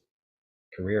Joe's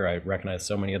career, I recognize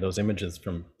so many of those images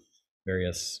from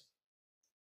various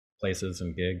places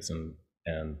and gigs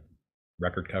and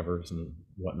record covers and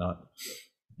whatnot.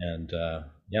 And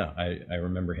yeah, I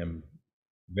remember him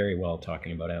very well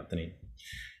talking about Anthony.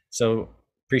 So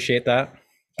appreciate that.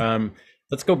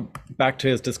 Let's go back to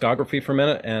his discography for a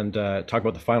minute and talk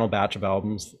about the final batch of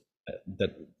albums that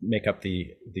make up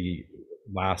the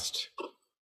last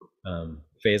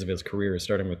phase of his career,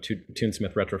 starting with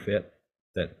Toonsmith Retrofit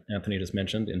that Anthony just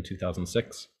mentioned in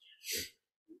 2006.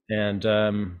 And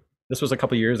this was a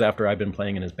couple years after I'd been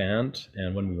playing in his band,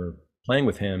 and when we were playing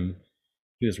with him,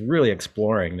 he was really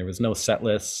exploring. There was no set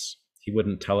lists. He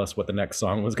wouldn't tell us what the next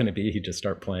song was going to be. He'd just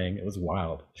start playing. It was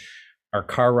wild. Our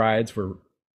car rides were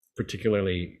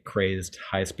particularly crazed,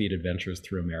 high-speed adventures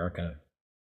through America,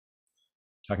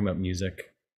 talking about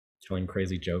music, telling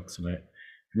crazy jokes. And I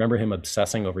remember him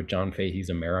obsessing over John Fahey's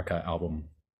America album,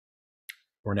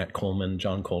 Ornette Coleman,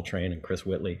 John Coltrane, and Chris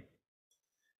Whitley.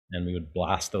 and we would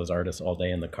blast those artists all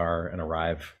day in the car and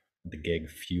arrive at the gig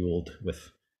fueled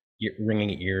with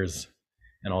ringing ears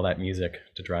and all that music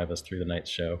to drive us through the night's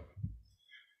show.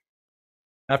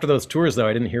 After those tours, though,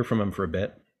 I didn't hear from him for a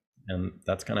bit, and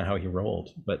that's kind of how he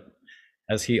rolled. But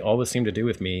as he always seemed to do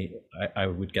with me, I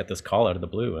would get this call out of the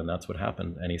blue, and that's what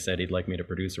happened. And he said he'd like me to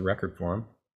produce a record for him.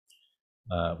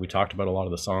 We talked about a lot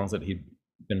of the songs that he'd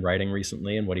been writing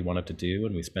recently and what he wanted to do,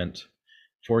 and we spent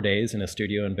 4 days in a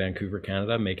studio in Vancouver,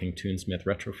 Canada, making Toonsmith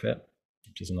Retrofit,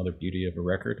 which is another beauty of a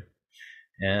record.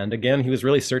 And again, he was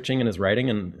really searching in his writing,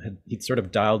 and he'd sort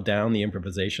of dialed down the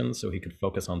improvisation so he could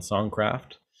focus on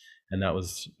songcraft. And that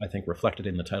was, I think, reflected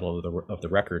in the title of the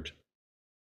record.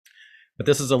 But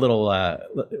this is a little,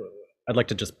 I'd like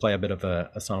to just play a bit of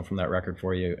a song from that record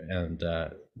for you. And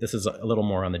this is a little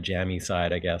more on the jammy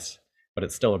side, I guess, but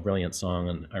it's still a brilliant song.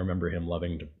 And I remember him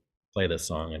loving to play this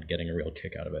song and getting a real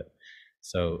kick out of it.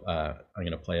 So I'm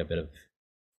going to play a bit of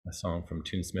a song from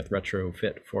Toonsmith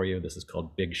Retrofit for you. This is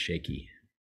called Big Shaky.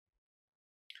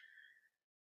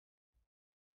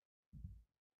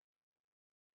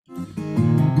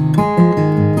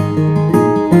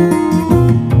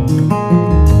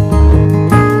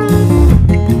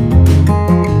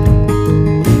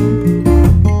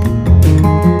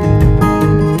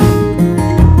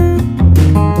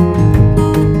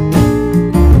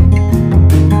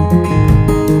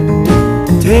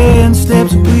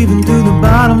 Steps weaving through the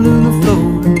bottom to the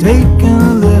floor, taking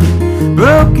a lift,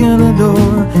 broken the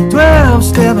door. 12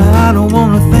 step, I don't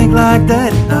wanna think like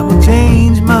that. I will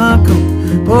change my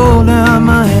coat, pull down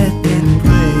my hat and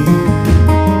pray.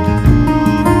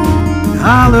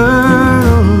 Holler,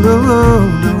 oh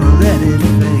Lord, don't let it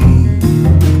fade.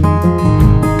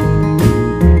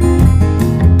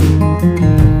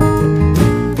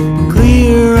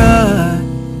 Clear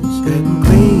eyes and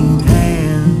clean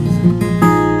hands.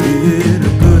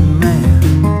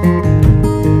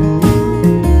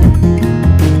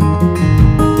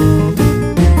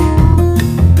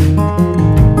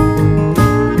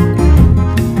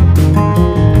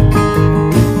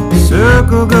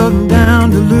 Going down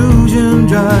Delusion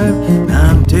Drive,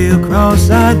 9-tail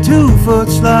cross-side 2-foot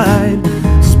slide.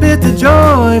 Spit the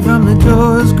joy from the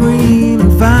joyous green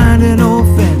and find an old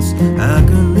fence I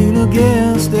can lean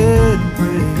against and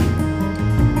pray.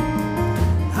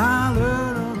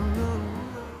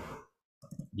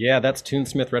 Yeah, that's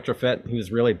Toonsmith Retrofit. He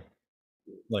was really,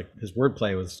 like, his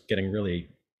wordplay was getting really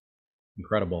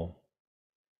incredible.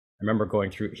 I remember going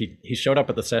through, he showed up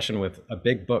at the session with a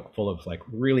big book full of like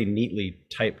really neatly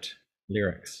typed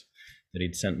lyrics that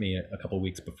he'd sent me a couple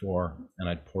weeks before, and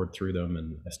I'd poured through them,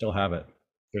 and I still have it.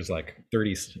 There's like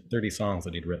 30 songs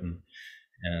that he'd written,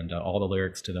 and all the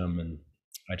lyrics to them, and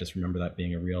I just remember that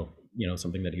being a real,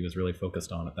 something that he was really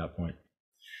focused on at that point.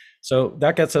 So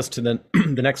that gets us to the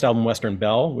next album, Western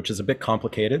Belle, which is a bit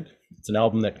complicated. It's an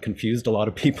album that confused a lot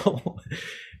of people.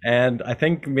 And I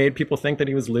think made people think that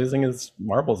he was losing his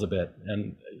marbles a bit.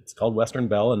 And it's called Western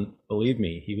Belle, and believe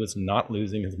me, he was not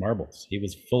losing his marbles. He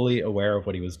was fully aware of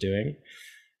what he was doing.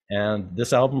 And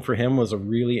this album for him was a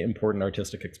really important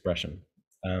artistic expression.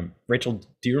 Rachel,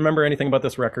 do you remember anything about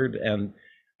this record? And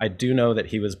I do know that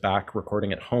he was back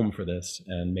recording at home for this,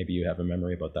 and maybe you have a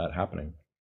memory about that happening.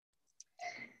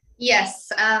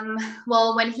 Yes.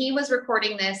 Well, when he was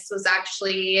recording this was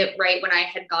actually right when I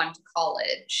had gone to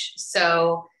college.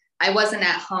 So I wasn't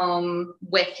at home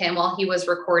with him while he was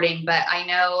recording, but I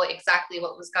know exactly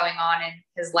what was going on in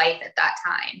his life at that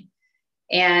time.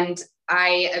 And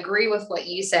I agree with what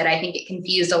you said. I think it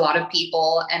confused a lot of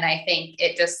people, and I think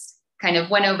it just kind of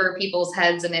went over people's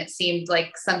heads, and it seemed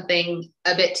like something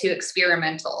a bit too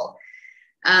experimental.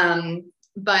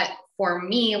 But for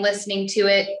me, listening to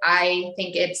it, I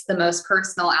think it's the most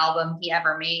personal album he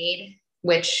ever made,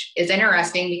 which is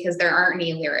interesting because there aren't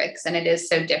any lyrics, and it is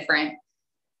so different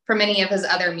from any of his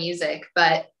other music.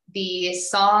 But the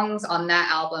songs on that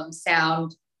album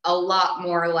sound a lot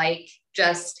more like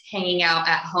just hanging out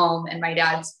at home and my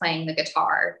dad's playing the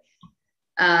guitar.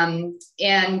 And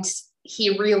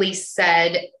he really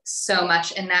said so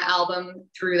much in that album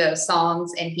through those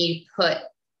songs, and he put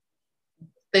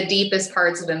the deepest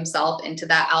parts of himself into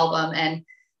that album, and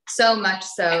so much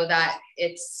so that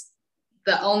it's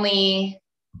the only,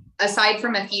 aside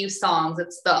from a few songs,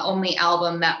 it's the only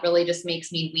album that really just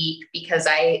makes me weep, because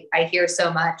I hear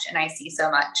so much and I see so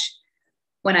much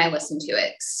when I listen to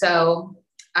it. So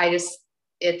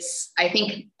it's I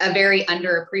think a very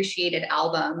underappreciated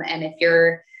album, and if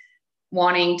you're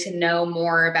wanting to know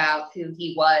more about who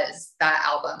he was, that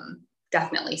album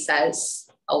definitely says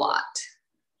a lot.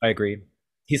 I agree.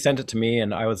 He sent it to me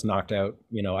and I was knocked out.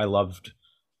 I loved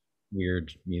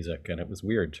weird music, and it was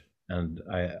weird. And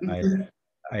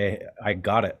I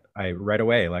got it. I right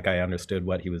away, like I understood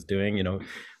what he was doing. You know,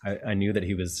 I knew that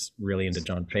he was really into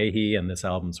John Fahey, and this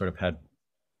album sort of had,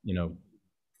 you know,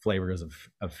 flavors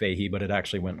of Fahey, but it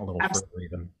actually went a little further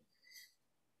even.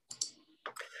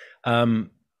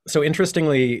 So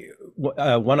interestingly,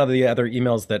 one of the other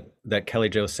emails that Kelly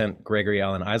Joe sent Gregory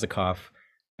Alan Isaacoff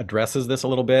addresses this a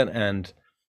little bit, and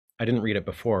I didn't read it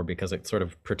before because it sort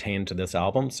of pertained to this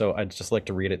album. So I'd just like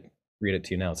to read it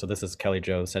to you now. So this is Kelly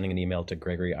Joe sending an email to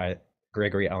Gregory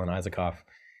Alan Isaacoff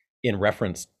in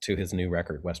reference to his new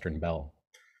record, Western Belle.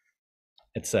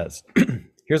 It says,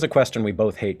 "Here's a question we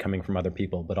both hate coming from other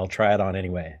people, but I'll try it on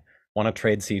anyway. Want to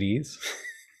trade CDs?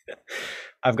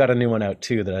 I've got a new one out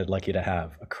too that I'd like you to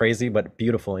have. A crazy but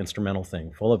beautiful instrumental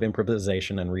thing, full of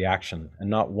improvisation and reaction,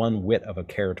 and not one whit of a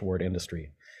care toward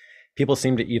industry. People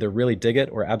seem to either really dig it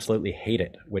or absolutely hate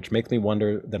it, which makes me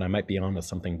wonder that I might be onto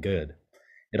something good.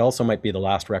 It also might be the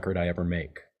last record I ever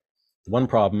make. The one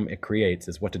problem it creates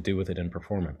is what to do with it in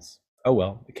performance. Oh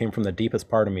well, it came from the deepest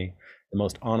part of me, the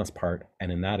most honest part,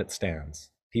 and in that it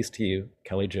stands. Peace to you,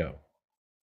 Kelly Joe."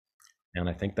 And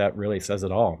I think that really says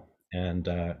it all. And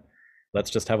let's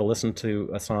just have a listen to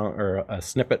a song or a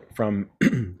snippet from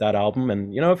that album.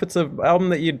 And, you know, if it's an album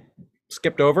that you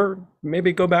skipped over,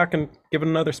 maybe go back and give it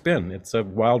another spin. It's a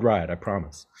wild ride, I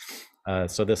promise.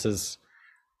 So this is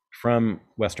from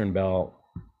Western Belle,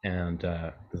 and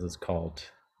this is called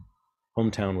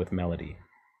Hometown with Melody.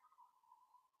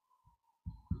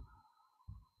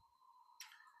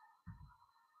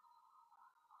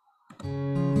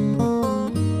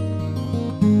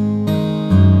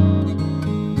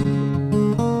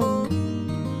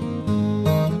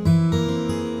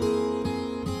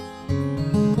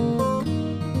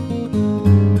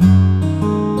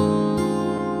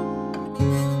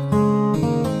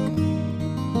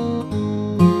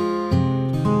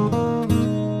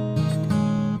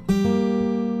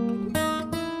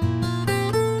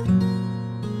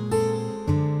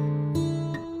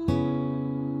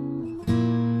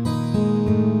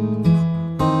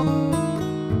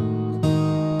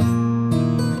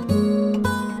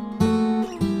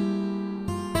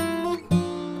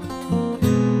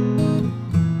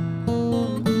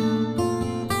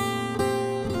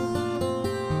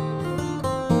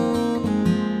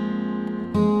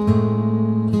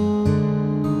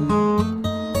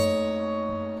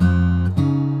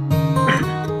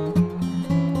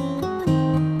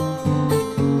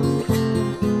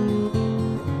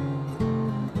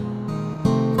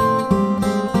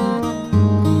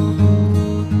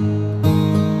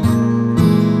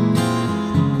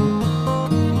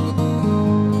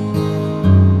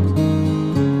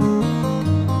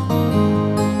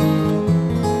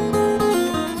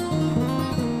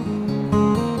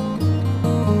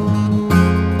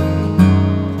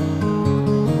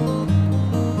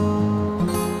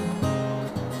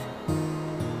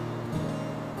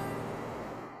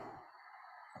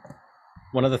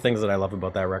 One of the things that I love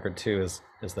about that record too is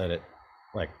that it,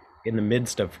 like, in the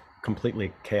midst of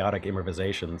completely chaotic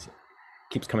improvisations,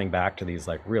 keeps coming back to these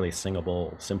like really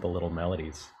singable, simple little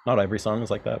melodies. Not every song is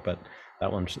like that, but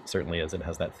that one certainly is. It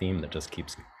has that theme that just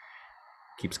keeps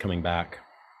coming back.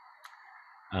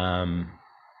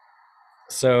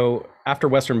 So after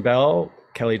Western Belle,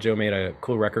 Kelly Joe made a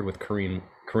cool record with Corinne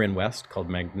West called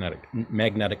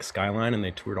Magnetic Skyline, and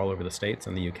they toured all over the States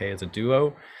and the UK as a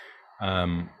duo.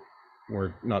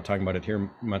 We're not talking about it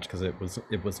here much because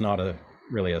it was not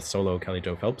really a solo Kelly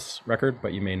Joe Phelps record,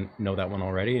 but you may know that one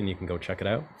already and you can go check it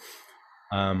out.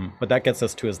 But that gets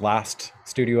us to his last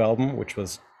studio album, which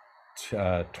was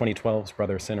 2012's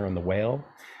Brother Sinner and the Whale.